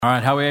All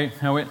right, how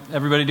we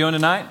everybody doing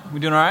tonight? We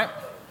doing all right?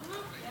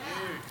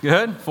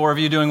 Good. 4 of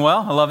you doing well.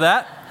 I love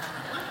that.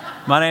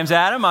 My name's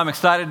Adam. I'm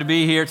excited to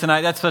be here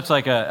tonight. That's such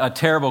like a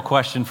terrible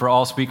question for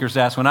all speakers to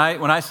ask. When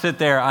I sit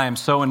there, I am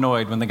so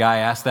annoyed when the guy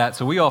asks that.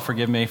 So we all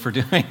forgive me for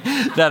doing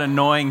that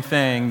annoying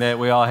thing that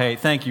we all hate.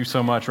 Thank you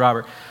so much,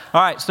 Robert.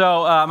 All right,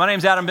 so my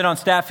name's Adam. Been on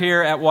staff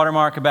here at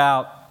Watermark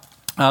about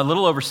a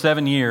little over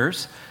 7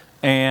 years.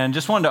 And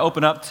just wanted to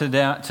open up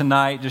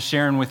tonight, just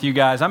sharing with you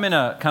guys. I'm in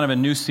a kind of a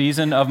new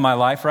season of my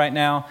life right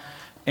now.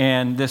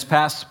 And this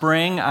past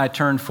spring, I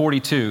turned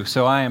 42.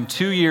 So I am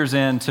 2 years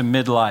into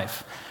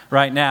midlife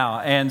right now.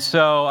 And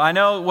so I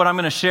know what I'm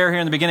going to share here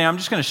in the beginning. I'm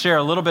just going to share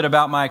a little bit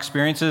about my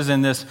experiences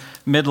in this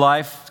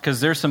midlife,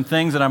 because there's some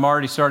things that I'm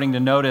already starting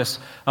to notice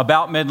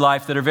about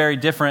midlife that are very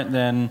different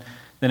than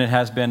it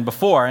has been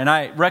before. And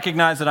I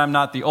recognize that I'm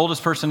not the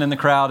oldest person in the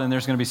crowd, and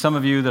there's going to be some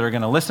of you that are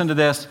going to listen to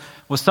this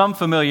with some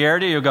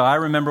familiarity. You'll go, I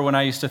remember when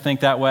I used to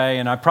think that way,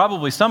 and I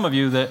probably some of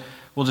you that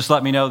will just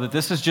let me know that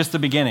this is just the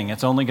beginning.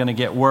 It's only going to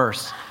get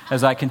worse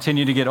as I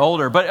continue to get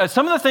older. But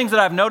some of the things that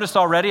I've noticed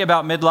already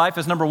about midlife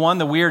is, number one,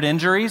 the weird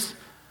injuries.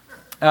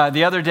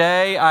 The other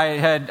day,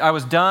 I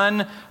was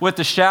done with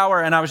the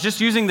shower, and I was just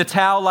using the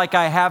towel like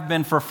I have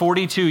been for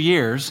 42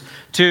 years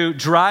to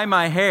dry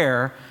my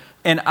hair.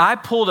 And I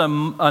pulled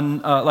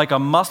like a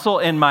muscle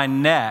in my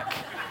neck,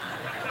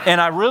 and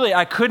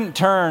I couldn't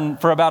turn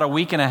for about a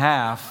week and a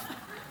half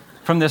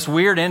from this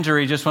weird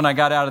injury just when I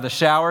got out of the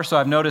shower. So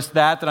I've noticed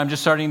that I'm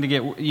just starting to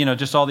get,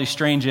 just all these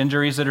strange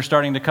injuries that are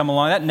starting to come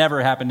along. That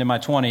never happened in my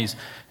 20s,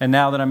 and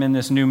now that I'm in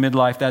this new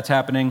midlife, that's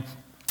happening.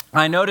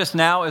 I notice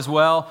now as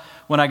well,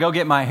 when I go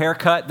get my hair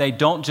cut, they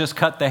don't just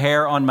cut the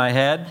hair on my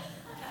head.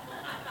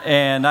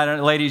 And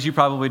ladies, you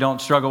probably don't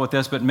struggle with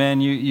this, but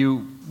men,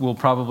 you will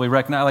probably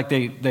recognize, like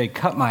they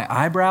cut my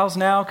eyebrows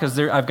now, because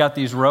I've got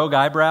these rogue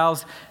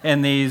eyebrows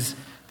and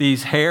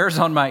these hairs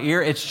on my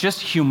ear. It's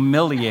just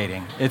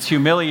humiliating. It's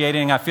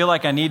humiliating. I feel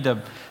like I need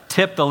to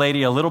tip the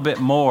lady a little bit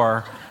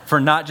more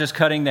for not just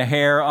cutting the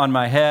hair on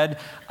my head.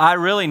 I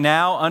really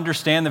now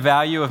understand the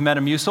value of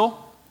Metamucil.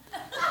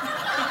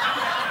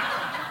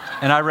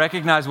 And I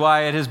recognize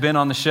why it has been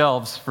on the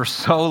shelves for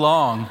so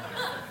long,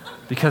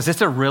 because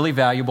it's a really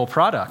valuable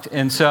product.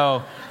 And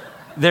so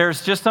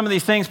there's just some of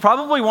these things.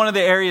 Probably one of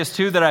the areas,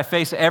 too, that I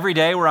face every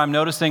day where I'm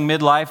noticing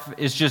midlife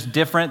is just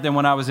different than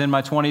when I was in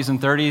my 20s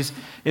and 30s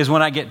is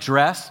when I get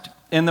dressed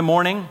in the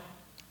morning.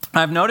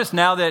 I've noticed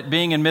now that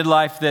being in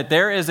midlife that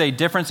there is a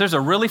difference. There's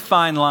a really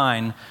fine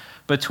line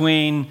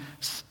between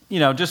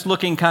just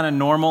looking kind of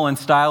normal and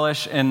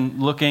stylish and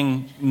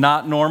looking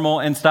not normal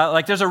and stylish.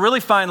 Like there's a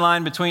really fine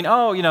line between,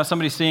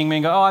 somebody seeing me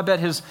and go, I bet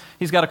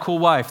he's got a cool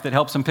wife that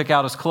helps him pick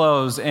out his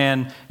clothes.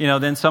 And,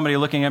 then somebody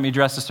looking at me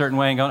dressed a certain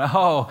way and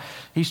going,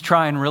 he's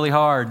trying really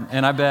hard.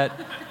 And I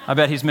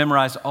bet he's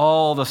memorized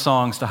all the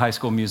songs to High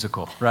School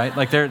Musical, right?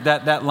 Like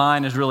that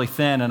line is really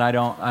thin, and I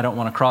don't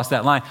want to cross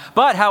that line.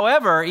 But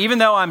however, even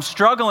though I'm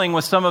struggling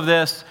with some of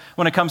this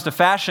when it comes to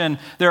fashion,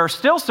 there are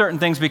still certain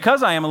things,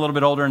 because I am a little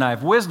bit older and I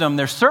have wisdom,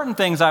 there's certain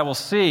things I will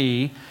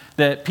see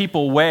that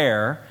people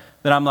wear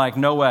that I'm like,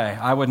 no way,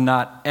 I would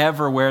not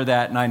ever wear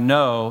that, and I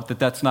know that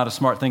that's not a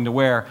smart thing to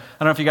wear. I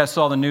don't know if you guys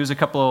saw the news it's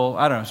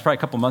probably a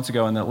couple months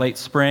ago in the late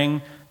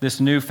spring, this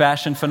new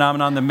fashion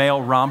phenomenon, the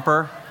male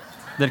romper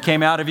that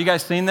came out. Have you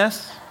guys seen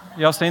this?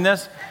 Y'all seen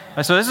this?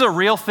 So this is a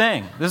real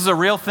thing. This is a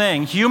real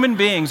thing. Human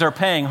beings are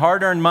paying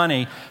hard-earned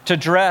money to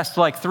dress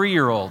like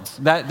 3-year-olds.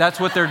 That's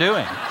what they're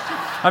doing.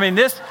 I mean,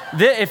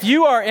 if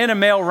you are in a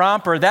male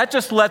romper, that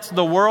just lets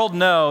the world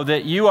know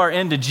that you are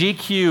into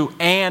GQ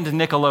and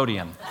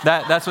Nickelodeon.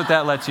 That's what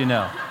that lets you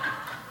know.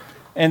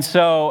 And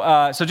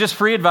so just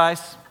free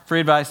advice,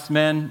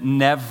 men,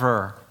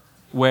 never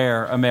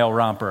wear a male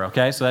romper,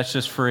 okay? So that's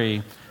just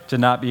free to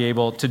not be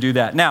able to do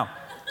that. Now,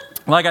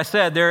 like I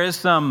said, there is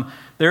some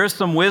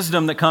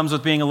wisdom that comes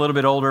with being a little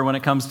bit older when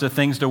it comes to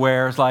things to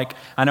wear. It's like,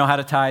 I know how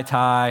to tie a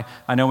tie.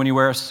 I know when you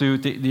wear a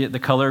suit, the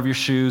color of your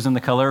shoes and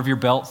the color of your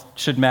belt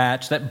should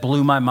match. That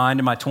blew my mind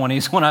in my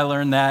 20s when I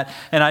learned that.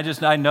 And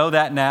I know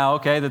that now,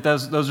 okay, that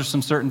those are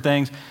some certain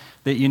things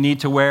that you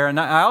need to wear. And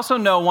I also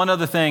know one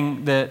other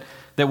thing that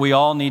we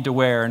all need to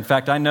wear. In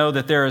fact, I know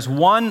that there's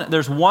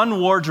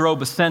one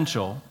wardrobe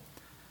essential.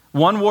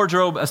 One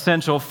wardrobe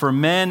essential for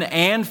men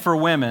and for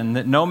women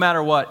that no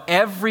matter what,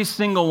 every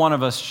single one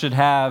of us should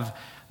have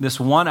this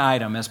one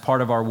item as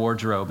part of our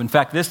wardrobe. In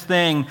fact, this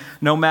thing,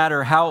 no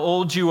matter how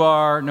old you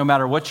are, no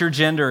matter what your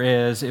gender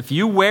is, if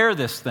you wear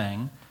this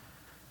thing,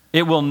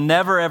 it will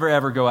never, ever,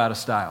 ever go out of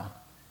style.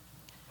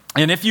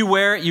 And if you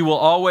wear it, you will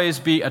always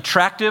be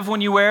attractive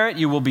when you wear it.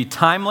 You will be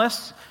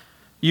timeless.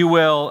 You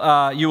will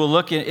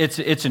look.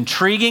 It's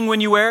intriguing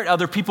when you wear it.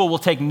 Other people will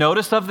take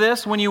notice of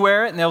this when you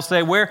wear it, and they'll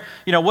say,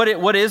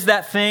 what is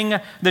that thing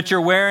that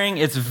you're wearing?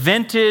 It's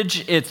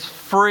vintage. It's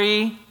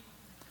free,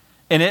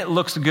 and it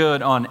looks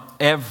good on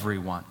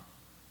everyone.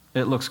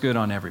 It looks good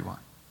on everyone.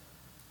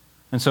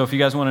 And so, if you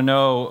guys want to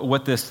know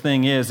what this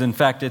thing is, in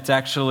fact,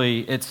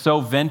 it's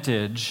so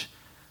vintage,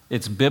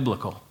 it's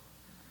biblical.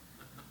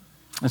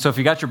 And so if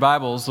you got your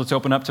Bibles, let's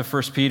open up to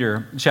 1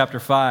 Peter chapter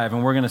 5,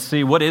 and we're going to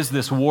see what is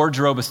this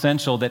wardrobe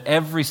essential that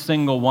every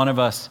single one of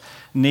us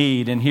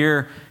need. And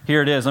here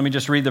it is. Let me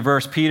just read the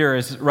verse. Peter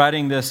is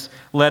writing this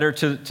letter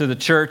to the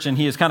church, and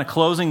he is kind of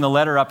closing the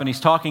letter up, and he's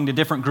talking to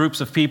different groups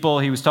of people.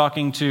 He was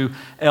talking to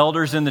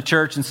elders in the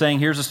church and saying,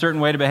 here's a certain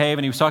way to behave.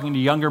 And he was talking to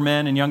younger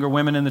men and younger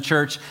women in the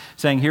church,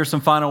 saying, here's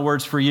some final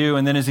words for you.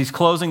 And then as he's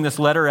closing this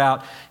letter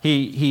out,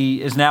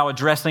 he is now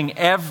addressing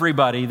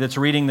everybody that's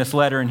reading this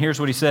letter. And here's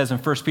what he says in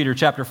 1 Peter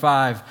chapter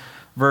 5,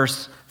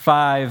 verse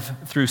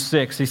 5 through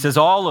 6. He says,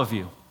 all of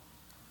you,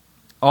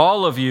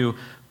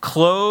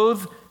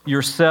 clothe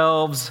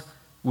yourselves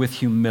with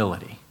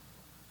humility.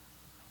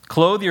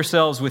 Clothe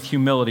yourselves with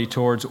humility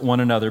towards one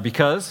another,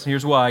 because,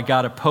 here's why,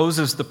 God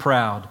opposes the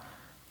proud,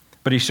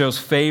 but he shows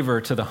favor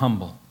to the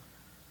humble.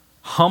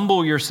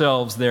 Humble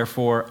yourselves,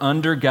 therefore,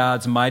 under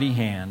God's mighty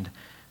hand,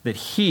 that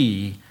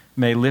he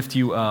may lift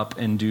you up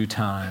in due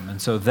time.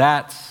 And so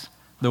that's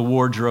the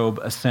wardrobe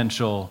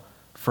essential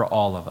for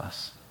all of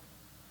us.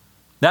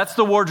 That's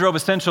the wardrobe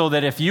essential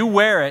that if you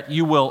wear it,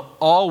 you will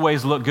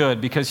always look good,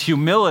 because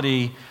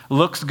humility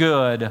looks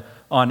good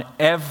on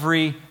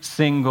every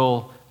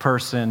single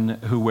person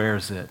who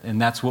wears it.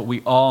 And that's what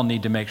we all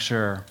need to make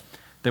sure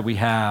that we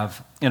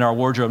have in our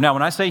wardrobe. Now,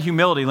 when I say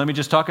humility, let me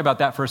just talk about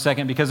that for a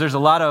second, because there's a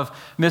lot of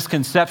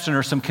misconception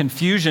or some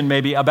confusion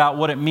maybe about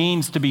what it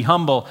means to be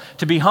humble.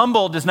 To be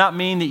humble does not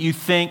mean that you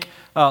think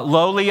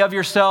lowly of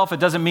yourself. It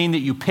doesn't mean that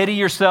you pity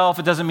yourself.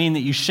 It doesn't mean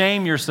that you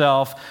shame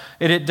yourself.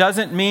 It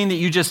doesn't mean that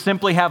you just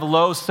simply have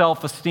low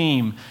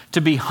self-esteem.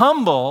 To be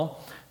humble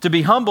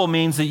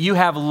means that you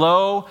have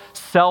low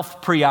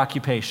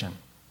self-preoccupation.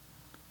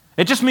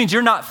 It just means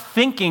you're not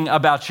thinking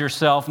about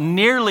yourself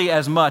nearly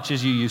as much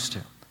as you used to.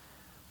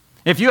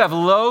 If you have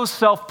low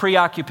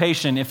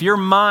self-preoccupation, if your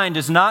mind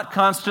is not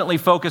constantly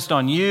focused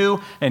on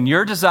you and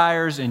your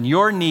desires and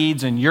your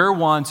needs and your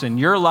wants and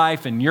your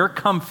life and your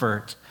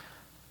comfort,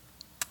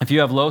 if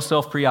you have low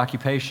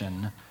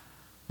self-preoccupation,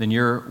 then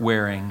you're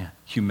wearing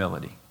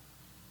humility,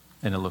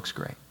 and it looks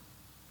great.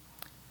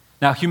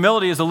 Now,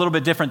 humility is a little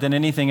bit different than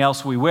anything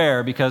else we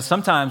wear, because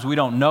sometimes we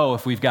don't know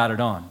if we've got it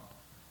on.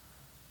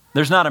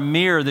 There's not a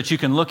mirror that you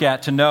can look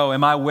at to know,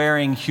 am I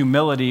wearing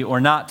humility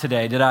or not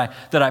today? Did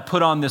I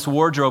put on this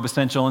wardrobe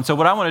essential? And so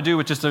what I want to do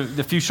with just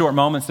the few short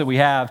moments that we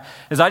have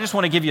is I just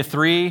want to give you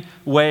 3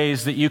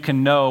 ways that you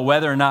can know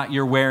whether or not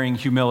you're wearing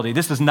humility.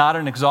 This is not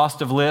an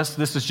exhaustive list.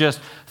 This is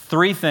just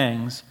 3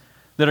 things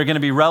that are going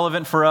to be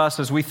relevant for us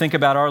as we think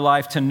about our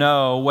life to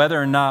know whether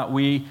or not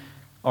we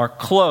are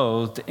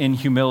clothed in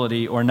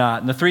humility or not.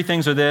 And the 3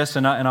 things are this,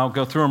 and I'll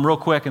go through them real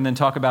quick and then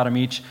talk about them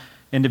each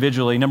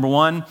individually. Number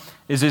 1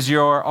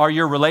 are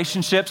your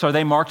relationships, are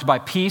they marked by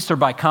peace or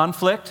by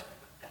conflict?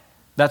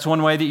 That's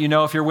one way that you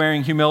know if you're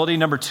wearing humility.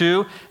 Number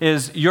 2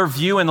 is your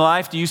view in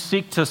life. Do you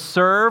seek to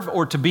serve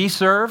or to be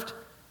served?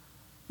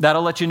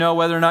 That'll let you know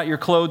whether or not you're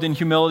clothed in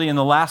humility. And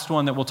the last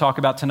one that we'll talk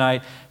about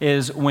tonight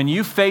is when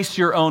you face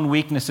your own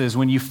weaknesses,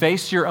 when you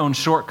face your own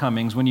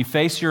shortcomings, when you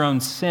face your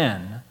own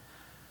sin,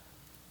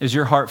 is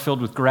your heart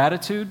filled with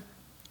gratitude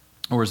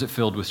or is it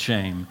filled with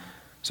shame?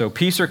 So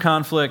peace or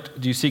conflict,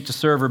 do you seek to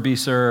serve or be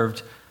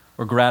served,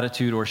 or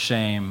gratitude or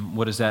shame?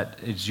 What is that?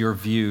 Is your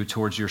view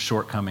towards your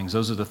shortcomings?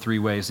 Those are the 3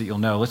 ways that you'll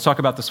know. Let's talk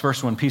about this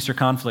first one, peace or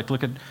conflict.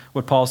 Look at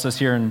what Paul says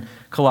here in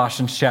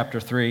Colossians chapter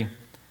 3.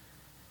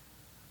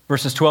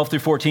 Verses 12 through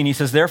 14, he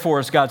says, therefore,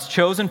 as God's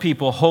chosen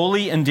people,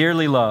 holy and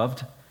dearly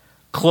loved,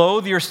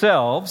 clothe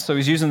yourselves. So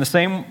he's using the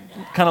same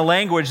kind of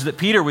language that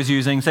Peter was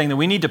using, saying that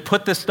we need to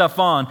put this stuff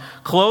on.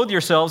 Clothe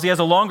yourselves. He has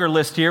a longer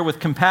list here with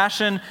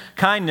compassion,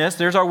 kindness.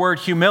 There's our word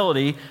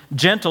humility,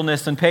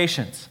 gentleness, and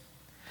patience.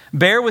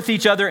 Bear with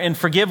each other and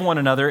forgive one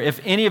another. If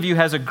any of you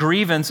has a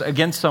grievance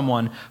against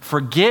someone,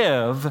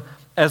 forgive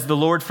as the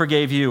Lord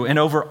forgave you. And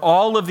over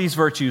all of these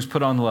virtues,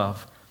 put on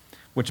love,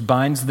 which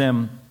binds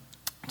them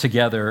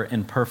together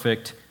in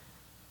perfect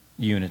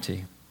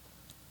unity.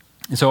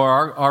 And so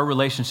our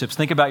relationships,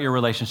 think about your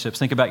relationships.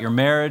 Think about your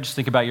marriage.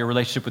 Think about your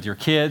relationship with your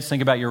kids.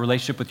 Think about your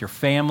relationship with your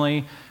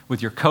family,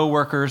 with your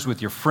coworkers,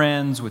 with your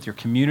friends, with your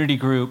community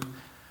group.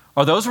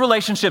 Are those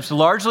relationships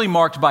largely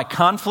marked by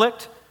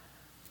conflict,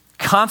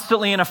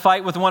 constantly in a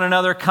fight with one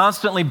another,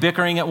 constantly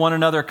bickering at one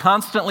another,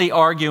 constantly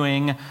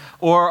arguing?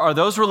 Or are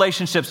those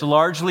relationships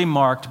largely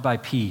marked by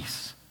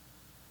peace?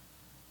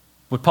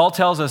 What Paul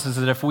tells us is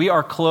that if we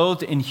are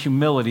clothed in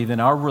humility, then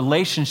our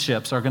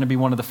relationships are going to be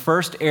one of the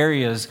first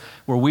areas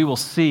where we will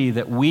see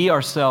that we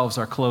ourselves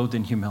are clothed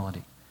in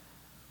humility.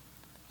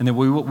 And then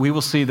we will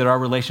see that our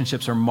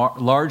relationships are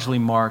largely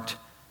marked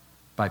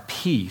by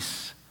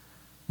peace,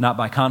 not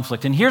by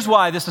conflict. And here's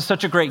why this is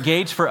such a great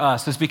gauge for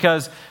us, is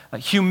because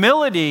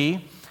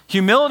humility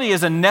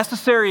is a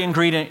necessary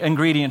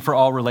ingredient for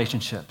all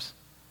relationships.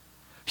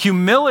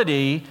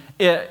 Humility,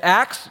 it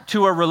acts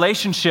to a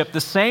relationship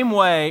the same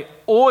way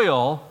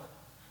oil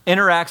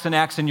interacts and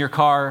acts in your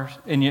car,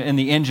 in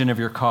the engine of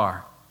your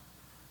car.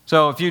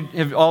 So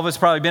all of us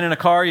probably been in a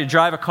car, you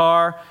drive a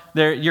car,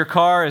 your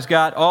car has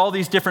got all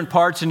these different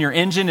parts and your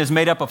engine is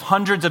made up of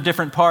hundreds of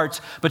different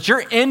parts, but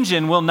your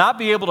engine will not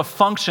be able to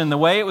function the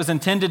way it was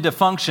intended to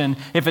function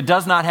if it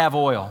does not have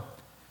oil.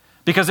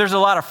 Because there's a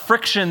lot of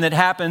friction that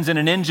happens in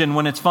an engine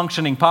when it's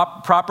functioning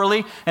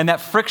properly, and that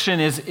friction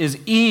is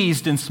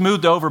eased and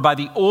smoothed over by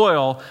the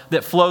oil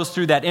that flows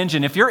through that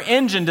engine. If your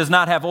engine does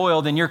not have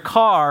oil, then your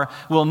car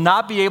will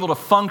not be able to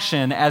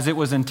function as it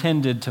was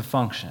intended to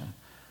function.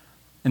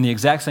 And the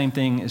exact same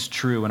thing is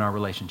true in our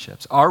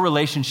relationships. Our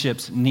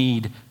relationships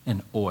need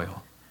an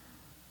oil.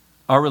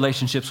 Our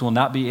relationships will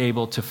not be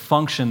able to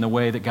function the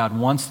way that God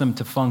wants them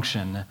to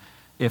function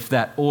if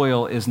that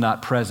oil is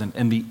not present.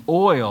 And the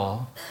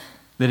oil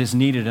that is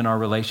needed in our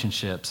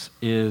relationships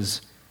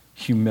is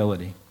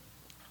humility.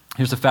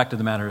 Here's the fact of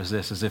the matter is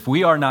if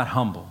we are not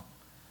humble,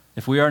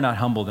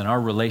 then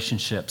our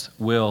relationships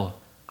will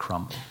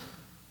crumble.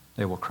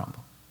 They will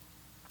crumble.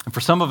 And for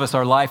some of us,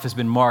 our life has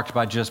been marked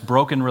by just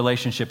broken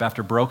relationship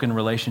after broken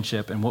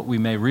relationship. And what we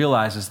may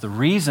realize is the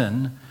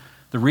reason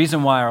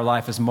why our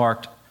life is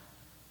marked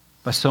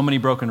by so many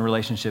broken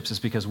relationships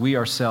is because we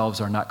ourselves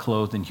are not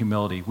clothed in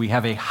humility. We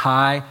have a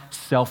high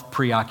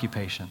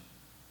self-preoccupation.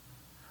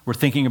 We're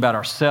thinking about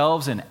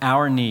ourselves and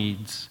our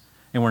needs,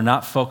 and we're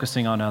not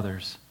focusing on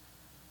others.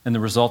 And the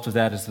result of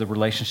that is the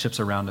relationships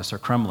around us are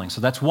crumbling. So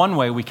that's one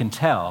way we can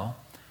tell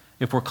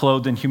if we're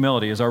clothed in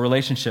humility. Is our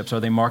relationships, are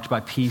they marked by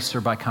peace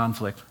or by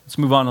conflict? Let's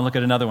move on and look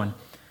at another one.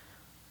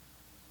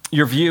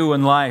 Your view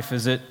in life,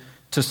 is it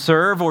to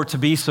serve or to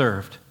be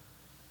served?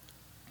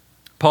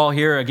 Paul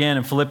here again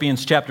in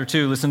Philippians chapter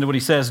 2, listen to what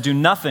he says. Do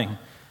nothing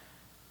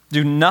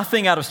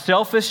out of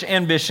selfish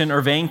ambition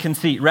or vain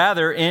conceit.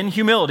 Rather, in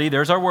humility,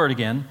 there's our word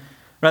again.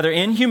 Rather,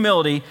 in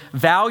humility,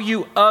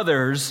 value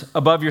others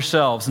above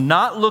yourselves,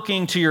 not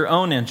looking to your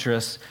own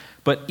interests,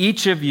 but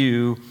each of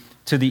you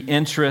to the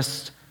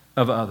interest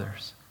of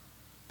others.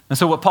 And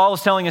so what Paul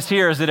is telling us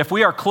here is that if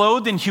we are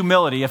clothed in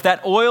humility, if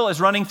that oil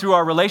is running through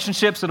our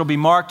relationships, it'll be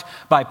marked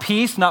by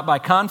peace, not by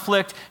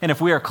conflict. And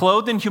if we are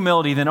clothed in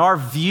humility, then our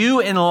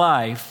view in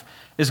life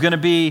is going to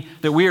be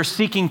that we are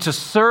seeking to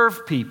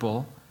serve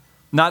people,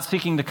 not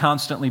seeking to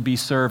constantly be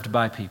served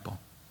by people.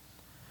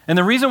 And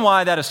the reason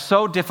why that is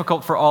so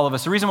difficult for all of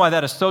us, the reason why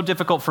that is so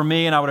difficult for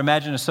me, and I would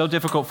imagine is so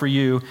difficult for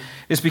you,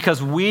 is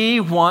because we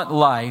want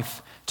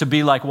life to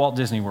be like Walt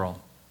Disney World.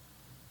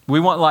 We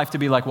want life to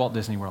be like Walt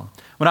Disney World.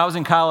 When I was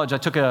in college, I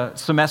took a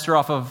semester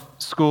off of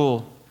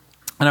school,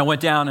 and I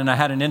went down and I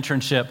had an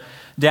internship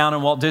down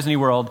in Walt Disney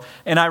World.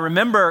 And I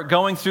remember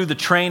going through the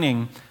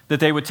training that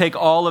they would take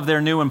all of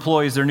their new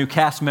employees, their new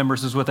cast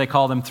members is what they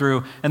call them,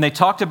 through. And they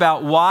talked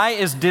about, why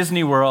is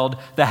Disney World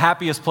the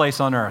happiest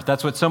place on earth?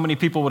 That's what so many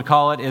people would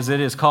call it, is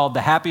it is called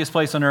the happiest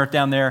place on earth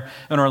down there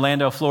in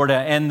Orlando, Florida.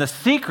 And the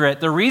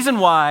secret, the reason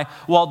why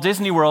Walt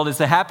Disney World is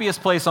the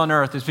happiest place on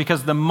earth is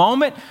because the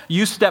moment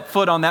you step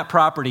foot on that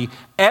property,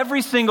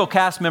 every single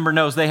cast member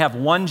knows they have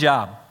one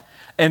job.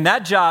 And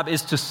that job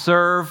is to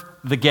serve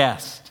the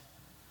guest.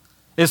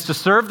 Is to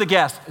serve the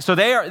guest. So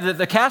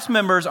the cast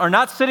members are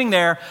not sitting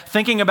there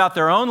thinking about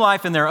their own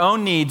life and their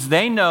own needs.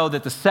 They know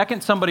that the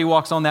second somebody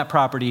walks on that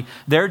property,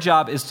 their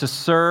job is to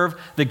serve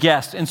the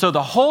guest. And so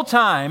the whole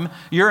time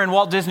you're in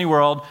Walt Disney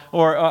World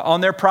or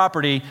on their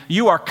property,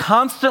 you are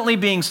constantly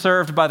being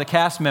served by the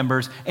cast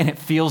members, and it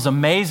feels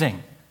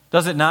amazing.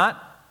 Does it not?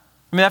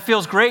 I mean, that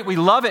feels great. We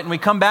love it, and we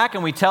come back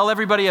and we tell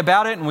everybody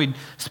about it, and we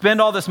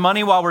spend all this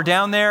money while we're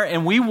down there,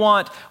 and we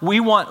want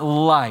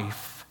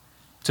life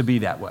to be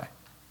that way.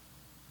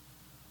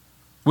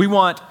 We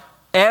want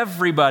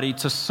everybody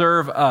to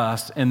serve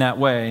us in that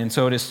way. And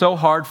so it is so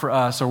hard for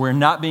us, or we're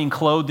not being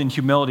clothed in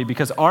humility,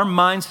 because our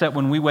mindset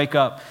when we wake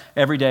up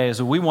every day is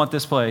that we want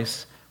this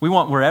place, we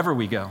want wherever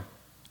we go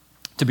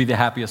to be the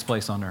happiest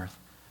place on earth.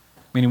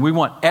 Meaning we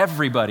want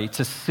everybody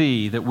to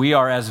see that we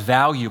are as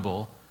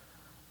valuable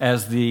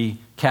as the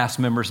cast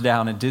members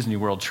down at Disney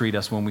World treat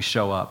us when we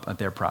show up at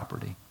their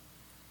property.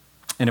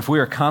 And if we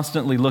are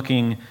constantly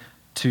looking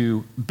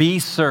to be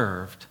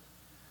served,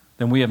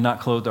 then we have not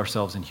clothed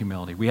ourselves in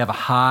humility. We have a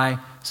high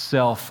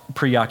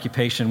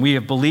self-preoccupation. We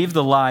have believed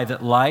the lie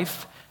that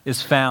life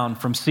is found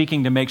from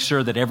seeking to make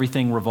sure that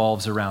everything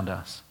revolves around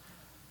us.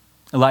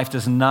 Life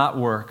does not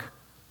work,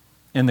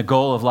 and the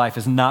goal of life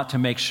is not to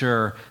make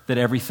sure that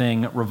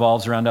everything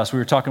revolves around us. We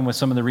were talking with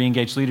some of the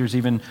re-engaged leaders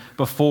even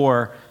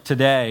before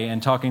today,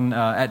 and talking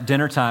at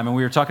dinner time, and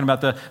we were talking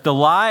about the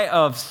lie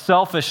of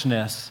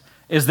selfishness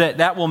is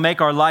that will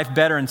make our life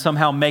better and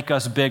somehow make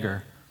us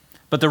bigger.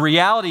 But the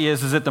reality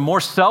is that the more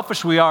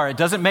selfish we are, it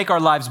doesn't make our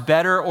lives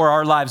better or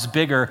our lives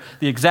bigger.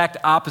 The exact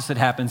opposite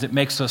happens. It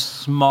makes us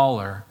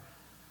smaller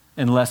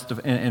and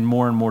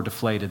more and more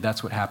deflated.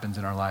 That's what happens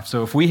in our life.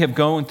 So if we're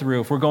going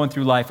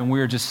through life and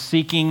we are just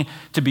seeking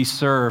to be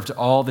served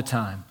all the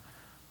time,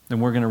 then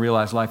we're going to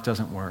realize life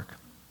doesn't work.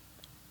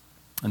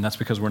 And that's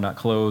because we're not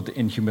clothed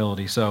in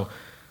humility. So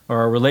are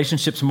our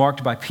relationships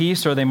marked by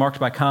peace, or are they marked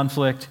by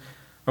conflict?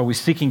 Are we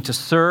seeking to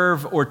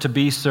serve or to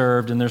be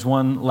served? And there's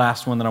one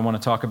last one that I want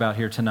to talk about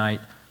here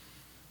tonight,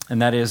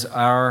 and that is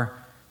our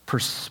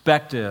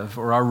perspective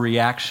or our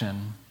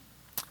reaction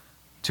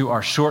to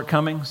our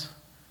shortcomings,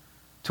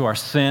 to our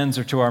sins,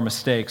 or to our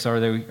mistakes?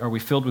 Are we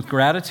filled with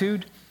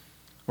gratitude,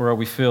 or are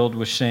we filled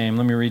with shame?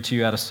 Let me read to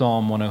you out of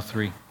Psalm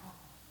 103,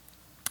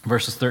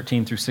 verses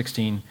 13 through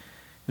 16.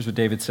 Here's what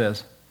David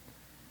says.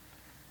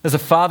 As a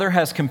father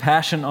has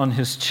compassion on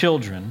his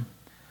children,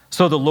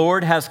 so the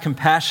Lord has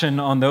compassion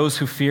on those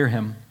who fear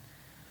him.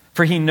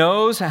 For he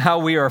knows how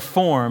we are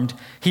formed.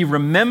 He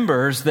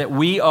remembers that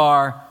we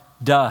are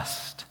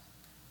dust.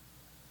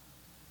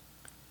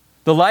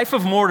 The life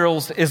of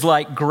mortals is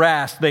like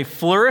grass. They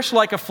flourish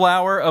like a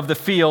flower of the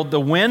field. The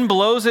wind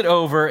blows it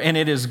over, and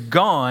it is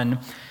gone.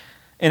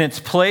 In its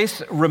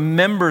place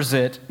remembers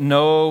it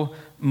no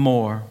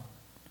more.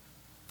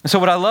 So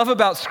what I love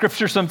about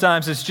Scripture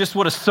sometimes is just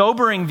what a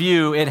sobering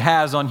view it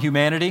has on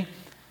humanity.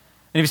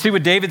 And if you see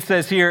what David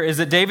says here is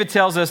that David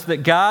tells us that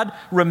God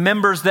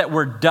remembers that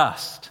we're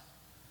dust.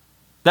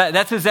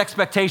 That's his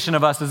expectation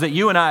of us, is that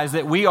you and I, is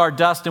that we are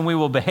dust and we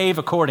will behave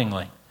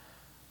accordingly.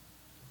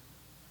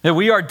 That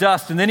we are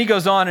dust. And then he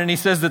goes on and he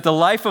says that the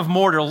life of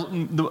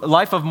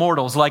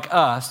mortals like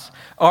us,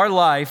 our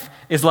life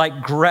is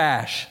like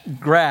grass.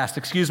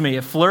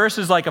 It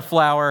flourishes like a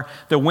flower.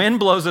 The wind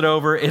blows it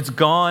over. It's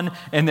gone.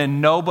 And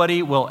then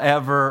nobody will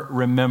ever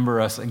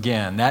remember us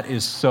again. That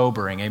is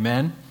sobering.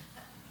 Amen?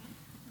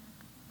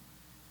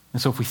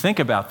 And so if we think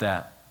about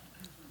that,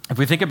 if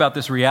we think about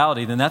this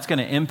reality, then that's going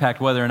to impact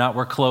whether or not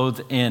we're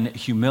clothed in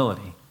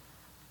humility.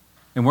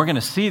 And we're going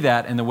to see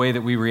that in the way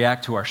that we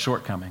react to our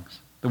shortcomings,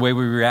 the way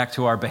we react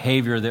to our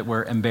behavior that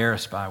we're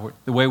embarrassed by,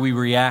 the way we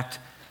react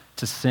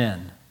to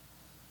sin.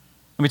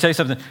 Let me tell you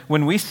something.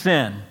 When we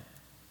sin,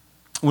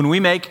 when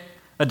we make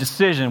a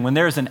decision, when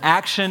there is an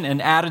action,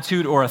 an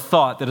attitude, or a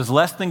thought that is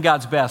less than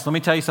God's best, let me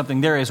tell you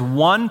something. There is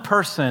one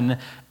person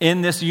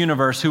in this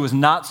universe who is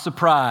not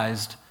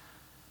surprised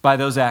by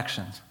those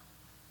actions.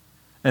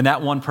 And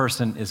that one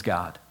person is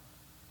God.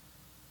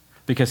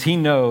 Because he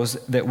knows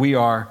that we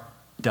are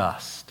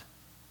dust.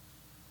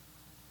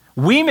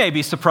 We may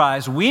be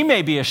surprised, we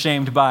may be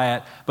ashamed by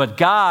it, but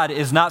God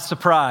is not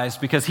surprised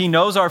because he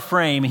knows our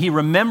frame, he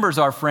remembers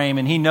our frame,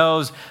 and he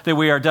knows that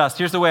we are dust.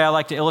 Here's the way I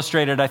like to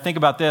illustrate it. I think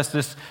about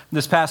this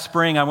past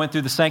spring, I went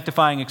through the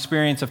sanctifying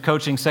experience of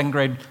coaching second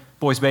grade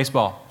boys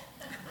baseball.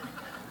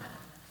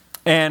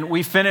 And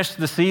we finished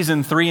the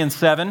season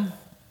 3-7,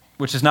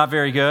 which is not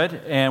very good,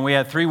 and we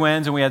had 3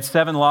 wins and we had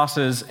 7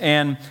 losses.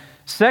 And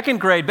second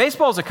grade,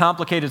 baseball is a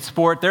complicated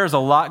sport. There's a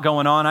lot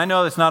going on. I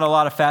know it's not a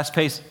lot of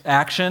fast-paced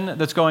action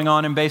that's going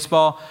on in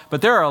baseball,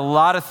 but there are a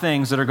lot of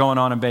things that are going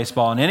on in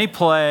baseball. In any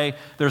play,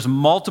 there's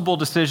multiple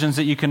decisions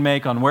that you can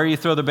make on where you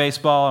throw the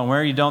baseball and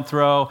where you don't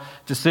throw,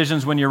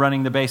 decisions when you're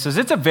running the bases.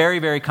 It's a very,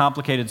 very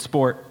complicated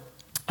sport.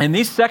 And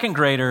these second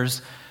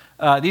graders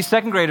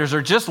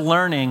are just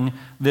learning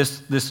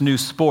this new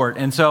sport.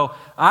 And so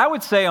I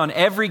would say on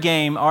every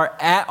game,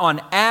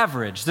 on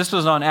average,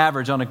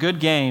 on a good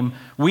game,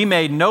 we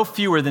made no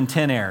fewer than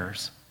 10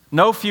 errors.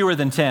 No fewer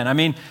than 10. I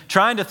mean,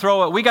 trying to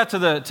throw it, we got to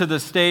the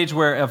stage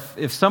where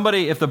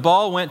if the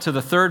ball went to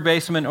the third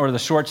baseman or the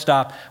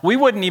shortstop, we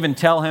wouldn't even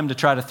tell him to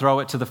try to throw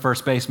it to the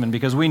first baseman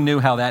because we knew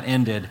how that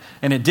ended.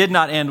 And it did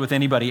not end with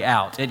anybody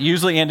out. It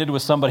usually ended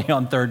with somebody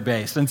on third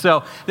base. And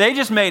so they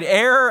just made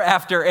error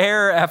after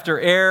error after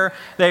error.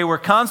 They were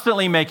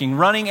constantly making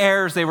running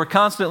errors. They were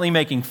constantly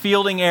making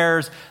fielding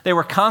errors. They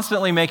were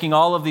constantly making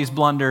all of these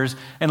blunders.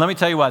 And let me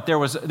tell you what, there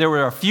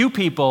were a few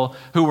people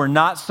who were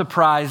not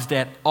surprised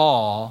at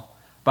all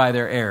by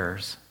their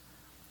errors.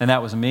 And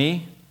that was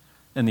me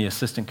and the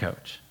assistant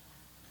coach.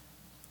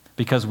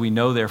 Because we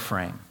know their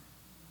frame.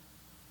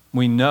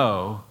 We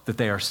know that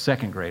they are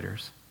second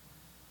graders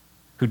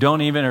who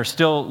are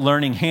still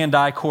learning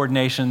hand-eye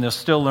coordination. They're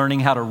still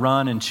learning how to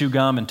run and chew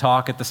gum and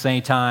talk at the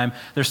same time.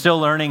 They're still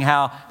learning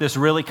how this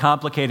really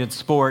complicated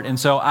sport. And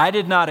so I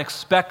did not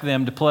expect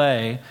them to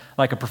play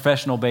like a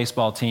professional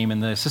baseball team,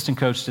 and the assistant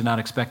coach did not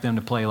expect them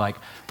to play like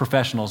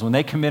professionals. When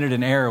they committed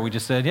an error, we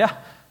just said, yeah,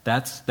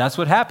 that's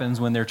what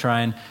happens when they're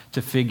trying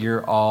to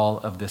figure all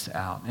of this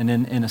out. And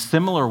in a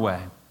similar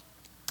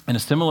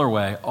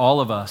way,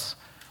 all of us,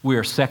 we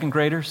are second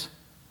graders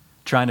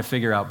trying to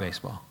figure out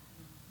baseball.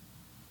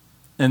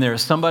 And there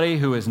is somebody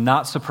who is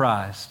not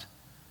surprised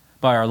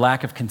by our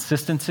lack of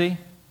consistency,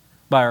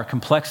 by our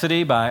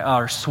complexity, by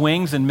our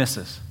swings and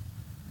misses.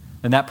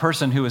 And that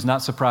person who is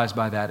not surprised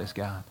by that is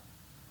God.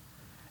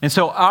 And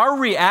so our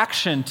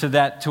reaction to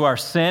that, to our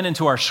sin and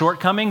to our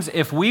shortcomings,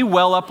 if we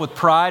well up with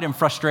pride and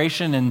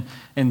frustration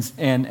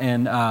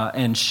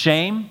and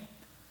shame,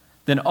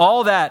 then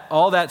all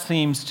that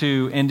seems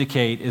to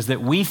indicate is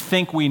that we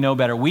think we know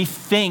better. We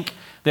think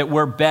that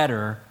we're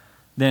better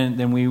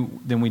than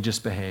we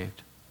just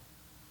behaved.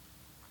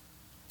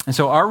 And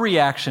so our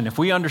reaction, if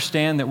we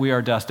understand that we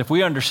are dust, if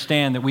we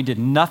understand that we did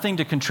nothing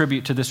to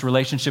contribute to this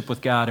relationship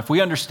with God, if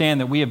we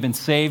understand that we have been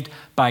saved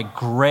by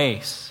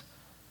grace,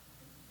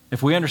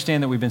 if we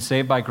understand that we've been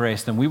saved by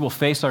grace, then we will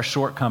face our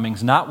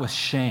shortcomings not with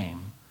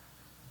shame.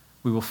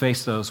 We will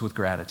face those with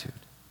gratitude.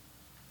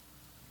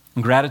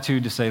 And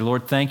gratitude to say,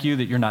 Lord, thank you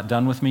that you're not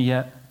done with me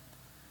yet.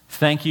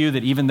 Thank you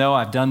that even though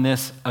I've done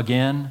this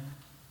again,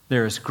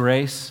 there is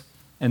grace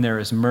and there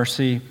is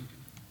mercy,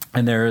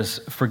 and there is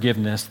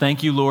forgiveness.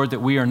 Thank you, Lord, that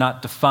we are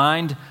not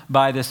defined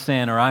by this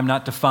sin, or I'm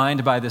not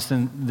defined by this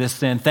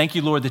sin. Thank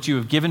you, Lord, that you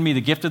have given me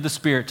the gift of the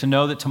Spirit to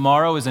know that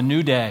tomorrow is a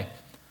new day.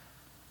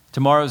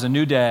 Tomorrow is a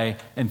new day,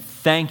 and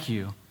thank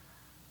you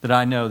that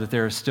I know that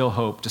there is still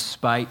hope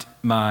despite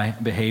my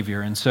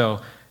behavior. And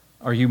so,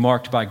 are you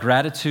marked by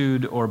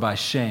gratitude or by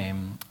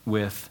shame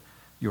with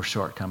your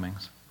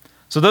shortcomings?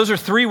 So those are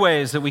three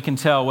ways that we can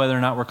tell whether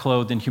or not we're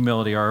clothed in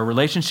humility. Are our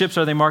relationships,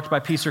 are they marked by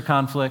peace or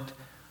conflict?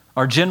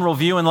 Our general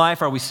view in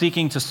life, are we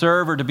seeking to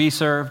serve or to be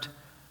served?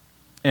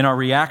 In our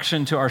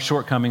reaction to our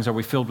shortcomings, are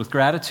we filled with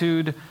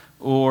gratitude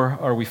or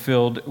are we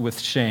filled with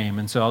shame?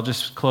 And so I'll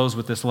just close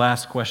with this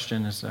last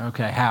question is,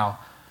 okay, how?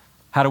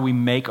 How do we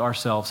make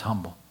ourselves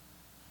humble?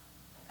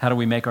 How do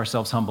we make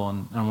ourselves humble?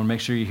 And I want to make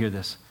sure you hear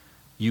this.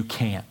 You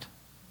can't.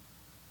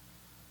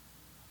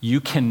 You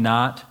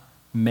cannot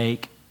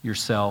make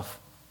yourself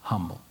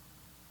humble.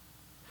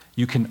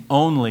 You can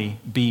only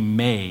be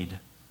made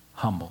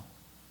humble.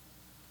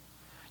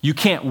 You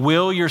can't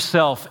will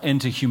yourself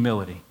into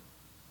humility.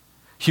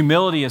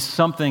 Humility is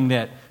something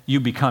that you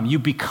become. You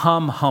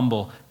become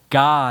humble.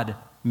 God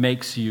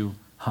makes you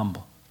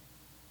humble.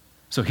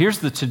 So here's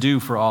the to-do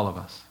for all of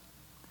us.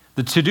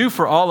 The to-do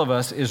for all of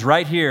us is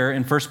right here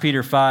in 1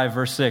 Peter 5,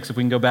 verse 6. If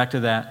we can go back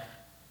to that.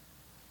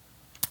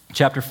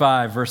 Chapter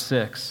 5, verse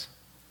 6.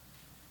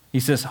 He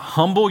says,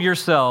 humble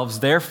yourselves,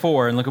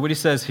 therefore, and look at what he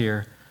says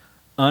here,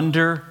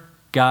 under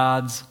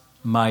God's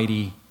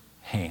mighty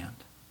hand.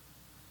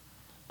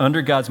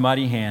 Under God's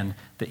mighty hand,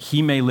 that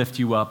he may lift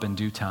you up in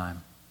due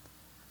time.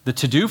 The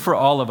to-do for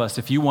all of us,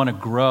 if you want to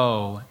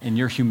grow in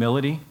your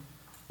humility,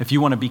 if you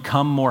want to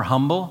become more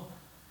humble,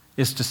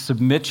 is to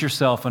submit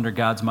yourself under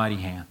God's mighty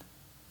hand.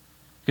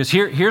 Because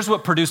here's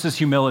what produces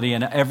humility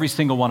in every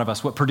single one of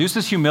us. What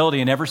produces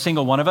humility in every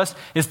single one of us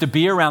is to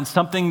be around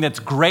something that's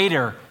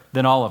greater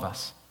than all of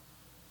us.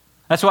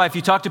 That's why if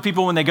you talk to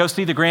people when they go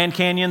see the Grand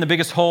Canyon, the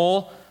biggest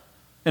hole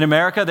in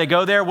America, they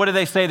go there, what do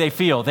they say they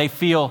feel? They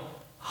feel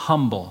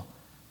humble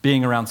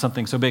being around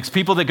something so big. It's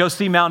people that go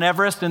see Mount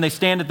Everest and they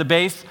stand at the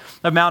base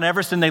of Mount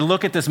Everest and they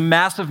look at this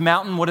massive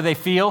mountain, what do they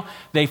feel?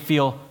 They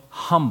feel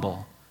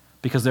humble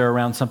because they're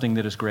around something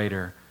that is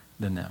greater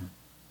than them.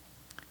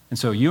 And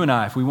so you and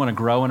I, if we want to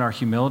grow in our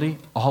humility,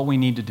 all we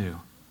need to do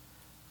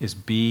is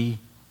be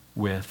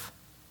with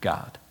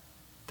God.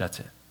 That's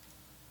it.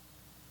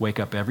 Wake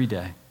up every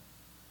day,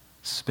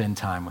 spend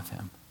time with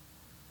him,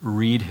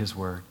 read his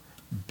word,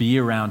 be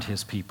around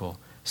his people.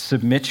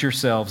 Submit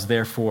yourselves,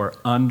 therefore,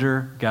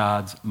 under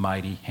God's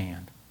mighty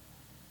hand.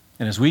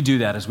 And as we do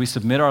that, as we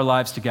submit our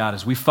lives to God,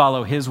 as we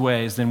follow his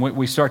ways, then what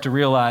we start to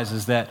realize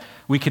is that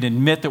we can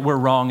admit that we're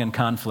wrong in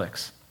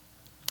conflicts.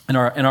 And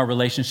our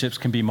relationships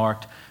can be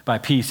marked by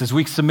peace. As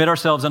we submit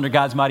ourselves under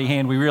God's mighty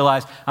hand, we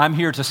realize I'm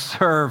here to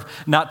serve,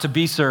 not to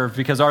be served,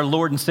 because our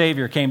Lord and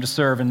Savior came to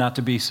serve and not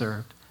to be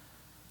served.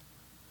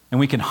 And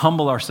we can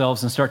humble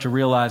ourselves and start to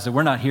realize that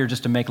we're not here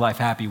just to make life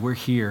happy. We're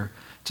here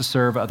to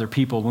serve other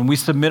people. When we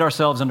submit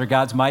ourselves under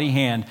God's mighty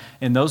hand,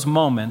 in those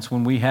moments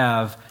when we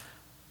have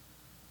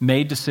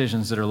made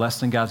decisions that are less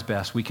than God's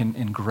best, we can,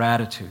 in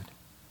gratitude,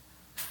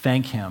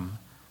 thank him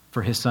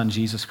for his son,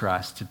 Jesus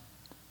Christ,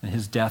 and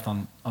his death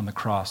on the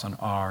cross on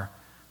our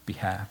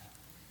behalf.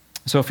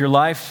 So if your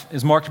life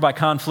is marked by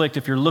conflict,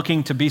 if you're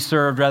looking to be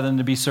served rather than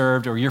to be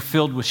served, or you're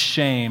filled with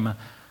shame,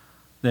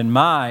 then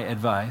my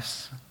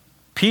advice,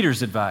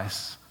 Peter's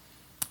advice,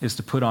 is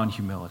to put on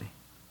humility.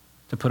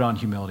 To put on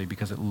humility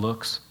because it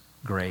looks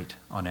great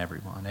on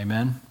everyone.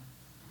 Amen?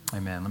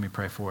 Amen. Let me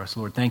pray for us.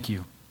 Lord, thank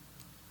you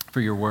for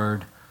your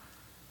word.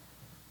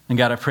 And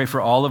God, I pray for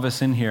all of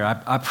us in here.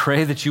 I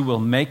pray that you will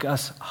make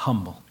us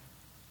humble.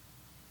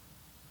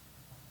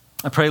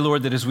 I pray,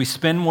 Lord, that as we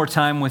spend more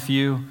time with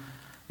you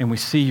and we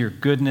see your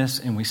goodness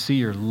and we see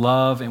your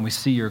love and we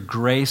see your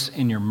grace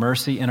and your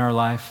mercy in our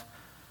life,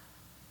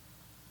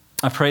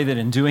 I pray that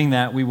in doing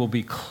that we will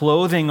be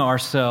clothing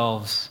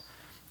ourselves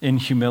in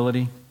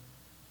humility.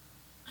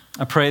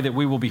 I pray that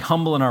we will be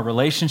humble in our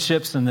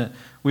relationships and that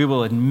we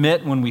will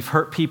admit when we've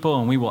hurt people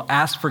and we will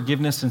ask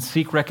forgiveness and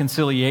seek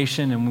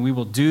reconciliation and we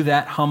will do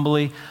that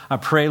humbly. I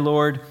pray,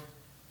 Lord,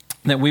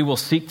 that we will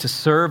seek to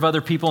serve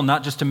other people,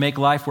 not just to make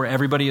life where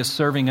everybody is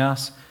serving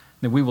us,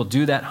 that we will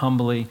do that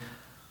humbly.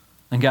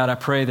 And God, I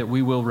pray that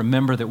we will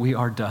remember that we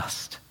are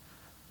dust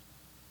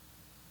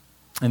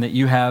and that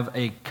you have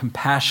a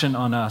compassion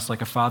on us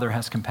like a father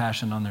has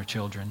compassion on their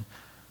children,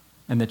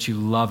 and that you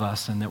love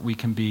us and that we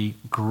can be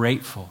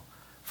grateful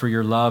for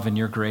your love and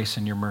your grace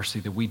and your mercy,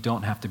 that we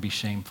don't have to be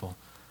shameful.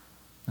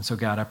 And so,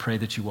 God, I pray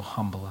that you will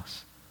humble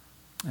us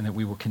and that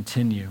we will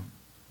continue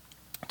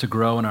to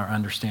grow in our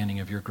understanding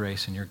of your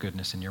grace and your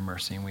goodness and your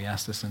mercy. And we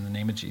ask this in the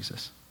name of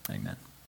Jesus. Amen.